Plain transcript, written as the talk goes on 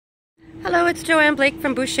Hello, it's Joanne Blake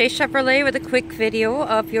from Boucher Chevrolet with a quick video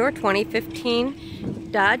of your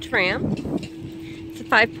 2015 Dodge Ram. It's a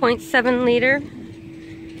 5.7 liter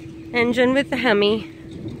engine with the Hemi.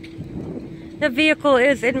 The vehicle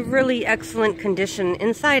is in really excellent condition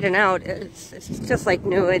inside and out. It's just like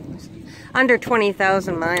new. It's under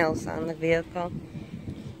 20,000 miles on the vehicle.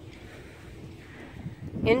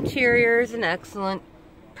 Interior is in excellent,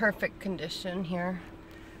 perfect condition here.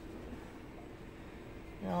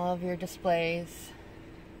 All of your displays.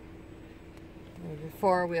 Your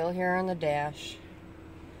four-wheel here on the dash.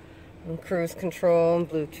 And cruise control and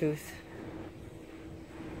Bluetooth.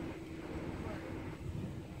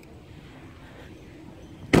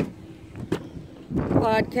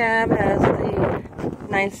 Quad cab has the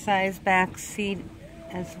nice size back seat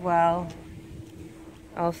as well.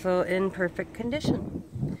 Also in perfect condition.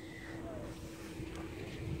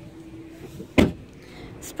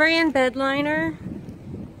 Spray and bed liner.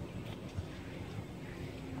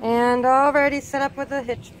 And already set up with a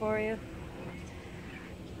hitch for you.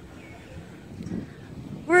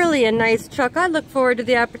 Really a nice truck. I look forward to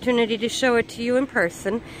the opportunity to show it to you in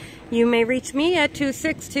person. You may reach me at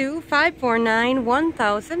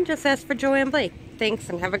 262-549-1000. Just ask for Joanne Blake. Thanks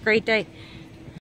and have a great day.